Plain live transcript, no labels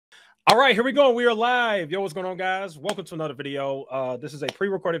All right, here we go. We are live. Yo, what's going on, guys? Welcome to another video. This is a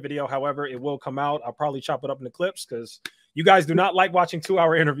pre-recorded video. However, it will come out. I'll probably chop it up into clips because you guys do not like watching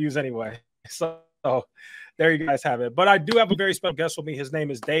 2-hour interviews anyway. So there you guys have it. But I do have a very special guest with me. His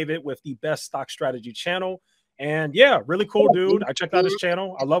name is David with the Best Stock Strategy channel. And yeah, really cool dude. I checked out his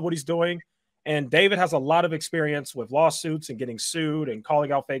channel. I love what he's doing. And David has a lot of experience with lawsuits and getting sued and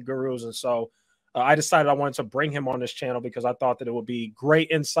calling out fake gurus. And so I decided I wanted to bring him on this channel because I thought that it would be great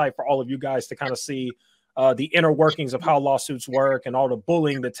insight for all of you guys to kind of see the inner workings of how lawsuits work and all the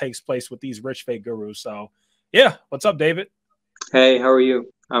bullying that takes place with these rich fake gurus. So yeah, what's up, David? Hey, how are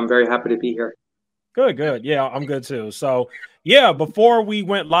you? I'm very happy to be here. Good, good. Yeah, I'm good too. So yeah, before we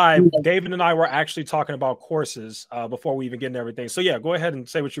went live, David and I were actually talking about courses before we even get into everything. So yeah, go ahead and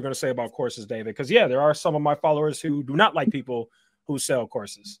say what you're going to say about courses, David, because yeah, there are some of my followers who do not like people who sell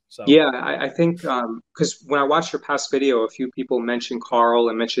courses. So yeah, I think because when I watched your past video, a few people mentioned Carl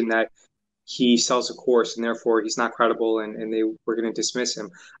and mentioned that he sells a course and therefore he's not credible and they were going to dismiss him.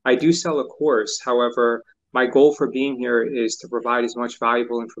 I do sell a course. However, my goal for being here is to provide as much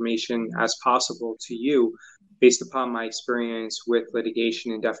valuable information as possible to you based upon my experience with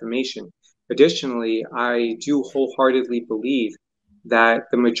litigation and defamation. Additionally, I do wholeheartedly believe that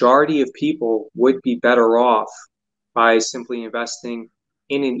the majority of people would be better off by simply investing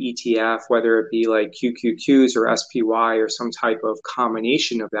in an ETF, whether it be like QQQs or SPY or some type of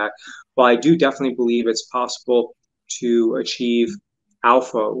combination of that. While I do definitely believe it's possible to achieve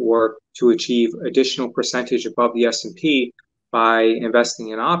alpha or to achieve additional percentage above the S&P by investing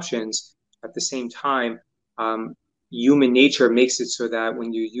in options, at the same time, human nature makes it so that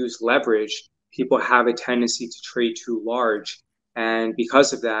when you use leverage, people have a tendency to trade too large. And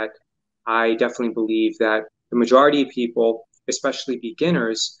because of that, I definitely believe that the majority of people, especially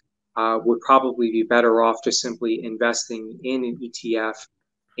beginners, would probably be better off just simply investing in an ETF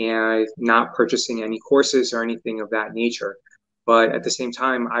and not purchasing any courses or anything of that nature. But at the same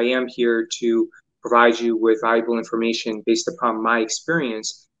time, I am here to provide you with valuable information based upon my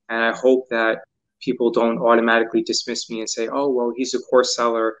experience. And I hope that people don't automatically dismiss me and say, oh, well, he's a course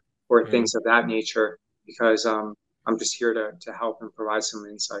seller or things of that nature, because I'm just here to help and provide some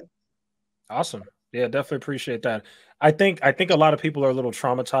insight. Awesome. Yeah, definitely appreciate that. I think a lot of people are a little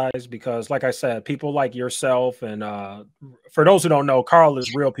traumatized because, like I said, people like yourself and for those who don't know, Carl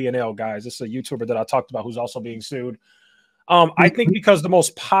is Real P&L, guys. This is a YouTuber that I talked about who's also being sued. I think because the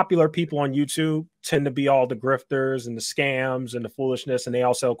most popular people on YouTube tend to be all the grifters and the scams and the foolishness, and they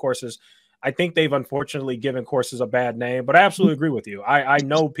all sell courses. I think they've unfortunately given courses a bad name, but I absolutely agree with you. I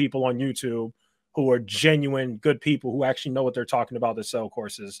know people on YouTube who are genuine, good people who actually know what they're talking about that sell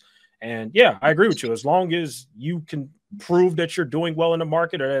courses. And yeah, I agree with you. As long as you can prove that you're doing well in the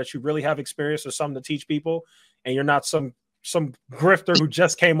market or that you really have experience or something to teach people, and you're not some grifter who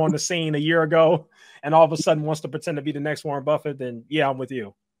just came on the scene a year ago and all of a sudden wants to pretend to be the next Warren Buffett, then yeah, I'm with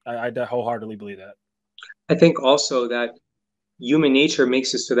you. I wholeheartedly believe that. I think also that human nature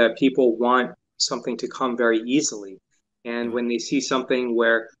makes it so that people want something to come very easily. And when they see something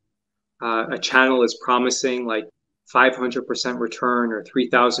where a channel is promising like 500% return or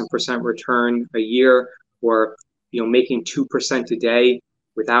 3,000% return a year, or making 2% a day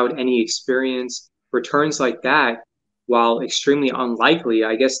without any experience, returns like that, while extremely unlikely,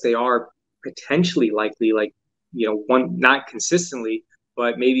 I guess they are potentially likely, like one, not consistently,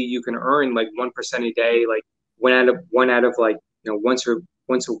 but maybe you can earn like 1% a day, like one out of like once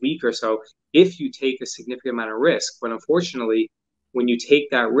a week or so, if you take a significant amount of risk. But unfortunately, when you take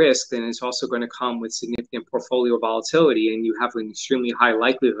that risk, then it's also going to come with significant portfolio volatility, and you have an extremely high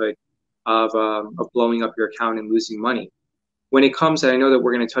likelihood of blowing up your account and losing money. When it comes, and I know that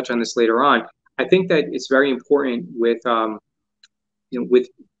we're going to touch on this later on, I think that it's very important with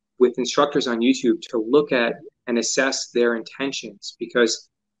with instructors on YouTube to look at and assess their intentions, because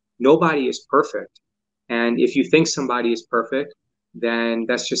nobody is perfect. And if you think somebody is perfect, then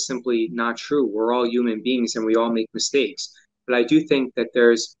that's just simply not true. We're all human beings and we all make mistakes. But I do think that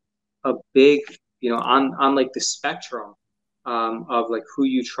there's a big, on like the spectrum of like who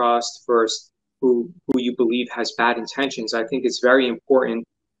you trust versus who you believe has bad intentions. I think it's very important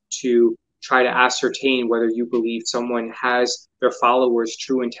to try to ascertain whether you believe someone has their followers'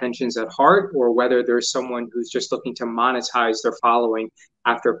 true intentions at heart, or whether there's someone who's just looking to monetize their following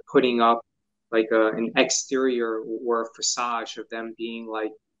after putting up like an exterior or a facade of them being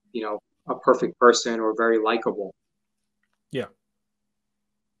like, a perfect person or very likable. Yeah.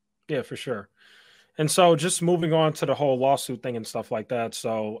 Yeah, for sure. And so just moving on to the whole lawsuit thing and stuff like that.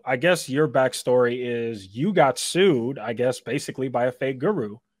 So I guess your backstory is you got sued, I guess, basically by a fake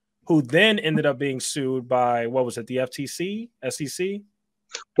guru who then ended up being sued by, what was it, the FTC, SEC?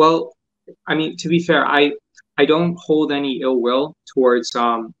 Well, I mean, to be fair, I don't hold any ill will towards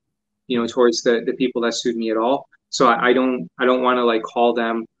towards the people that sued me at all. So I don't want to like call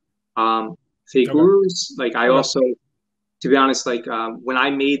them fake Okay. gurus. Like I Okay. also, to be honest, like when I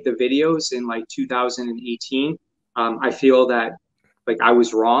made the videos in like 2018, I feel that like I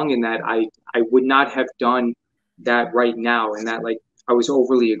was wrong and that I would not have done that right now, and that like I was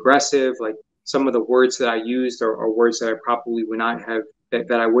overly aggressive. Like some of the words that I used are words that I probably would not have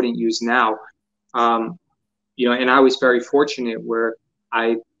that I wouldn't use now. Um, and I was very fortunate where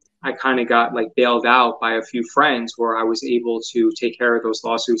I I kind of got like bailed out by a few friends where I was able to take care of those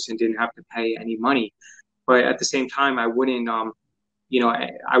lawsuits and didn't have to pay any money. But at the same time, I wouldn't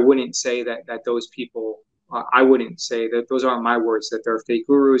I wouldn't say that those people I wouldn't say that those aren't my words that they're fake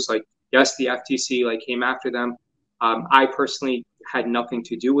gurus. Like yes, the FTC like came after them. I personally had nothing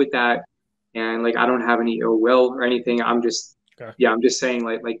to do with that, and like I don't have any ill will or anything. I'm just Okay. yeah, I'm just saying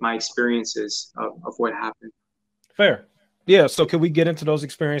like my experiences of what happened. Fair. Yeah. So can we get into those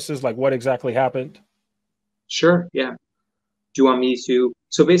experiences? Like what exactly happened? Sure, yeah. Do you want me to?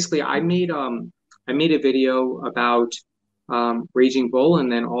 So basically, I made a video about Raging Bull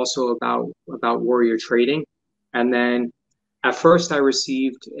and then also about warrior trading, and then at first I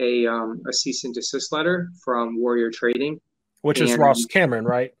received a cease and desist letter from Warrior Trading, Which is Ross and Cameron,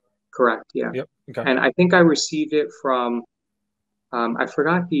 right? correct, yeah, Yep. Okay. and I think I received it from I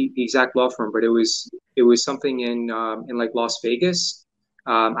forgot the exact law firm, but it was something in like Las Vegas.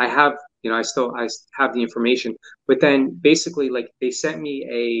 I have I have the information, but then basically like they sent me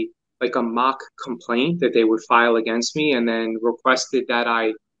a like a mock complaint that they would file against me, and then requested that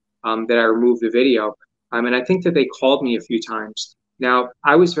I remove the video. And I think that they called me a few times. Now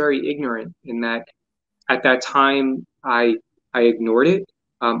I was very ignorant in that at that time I ignored it.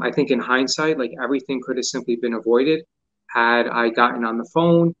 I think in hindsight, like everything could have simply been avoided had I gotten on the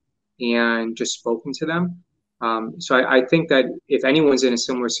phone and just spoken to them. So I think that if anyone's in a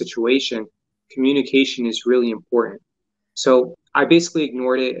similar situation, communication is really important. So I basically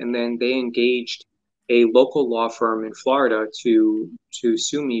ignored it, and then they engaged a local law firm in Florida to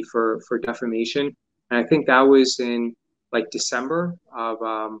sue me for defamation. And I think that was in like December of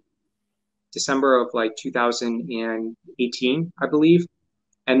like 2018, I believe.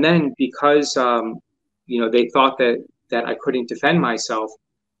 And then because they thought that I couldn't defend myself,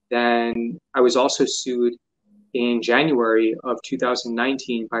 then I was also sued in January of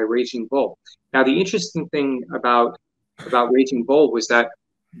 2019 by Raging Bull. Now the interesting thing about Raging Bull was that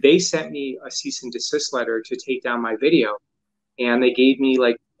they sent me a cease and desist letter to take down my video, and they gave me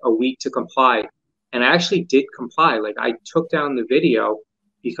like a week to comply. And I actually did comply. Like I took down the video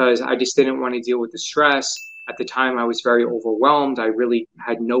because I just didn't want to deal with the stress. At the time, I was very overwhelmed. I really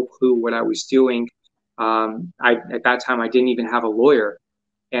had no clue what I was doing. At that time, I didn't even have a lawyer,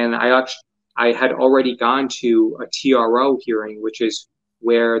 and I had already gone to a TRO hearing, which is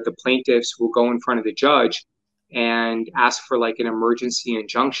where the plaintiffs will go in front of the judge and ask for like an emergency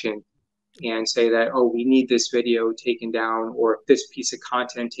injunction and say that, oh, we need this video taken down or this piece of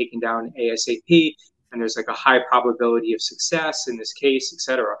content taken down ASAP. And there's like a high probability of success in this case, et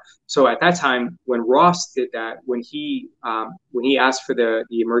cetera. So at that time, when Ross did that, when he asked for the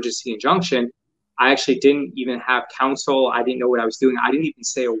emergency injunction, I actually didn't even have counsel. I didn't know what I was doing. I didn't even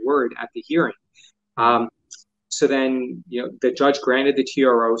say a word at the hearing. So then, the judge granted the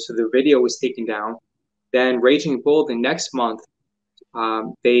TRO, so the video was taken down. Then Raging Bull the next month,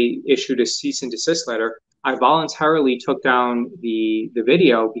 they issued a cease and desist letter. I voluntarily took down the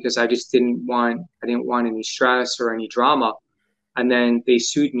video because I just didn't want any stress or any drama. And then they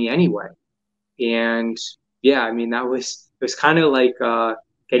sued me anyway. And yeah, I mean it was kind of like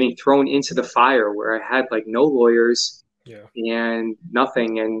getting thrown into the fire where I had like no lawyers Yeah. and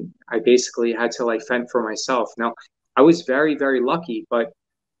nothing, and I basically had to like fend for myself. Now I was very, very lucky, but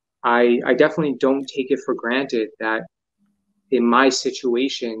I definitely don't take it for granted that in my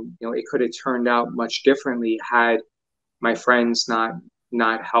situation, it could have turned out much differently had my friends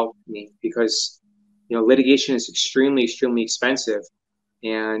not helped me because, litigation is extremely, extremely expensive.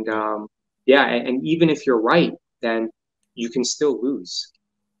 And yeah, and even if you're right, then you can still lose.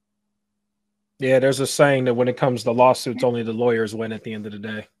 Yeah, there's a saying that when it comes to lawsuits, only the lawyers win at the end of the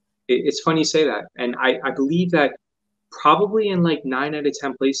day. It's funny you say that. And I believe that probably in like 9 out of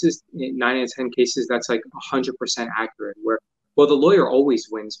 10 cases, that's like 100% accurate where, well, the lawyer always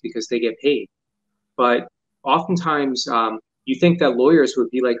wins because they get paid. But oftentimes, you think that lawyers would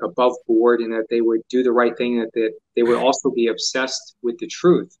be like above board and that they would do the right thing, that they would also be obsessed with the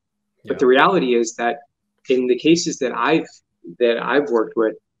truth. But Yeah. the reality is that in the cases that I've worked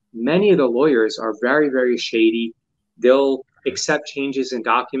with, many of the lawyers are very, very shady. They'll accept changes in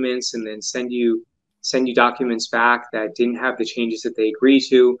documents and then send you documents back that didn't have the changes that they agree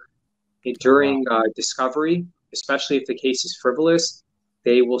to. During discovery, especially if the case is frivolous,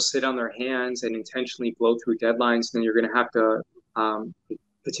 they will sit on their hands and intentionally blow through deadlines. And then you're going to have to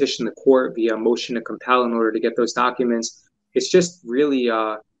petition the court via motion to compel in order to get those documents. It's just really,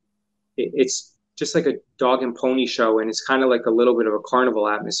 it's just like a dog and pony show, and it's kind of like a little bit of a carnival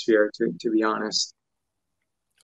atmosphere, to be honest.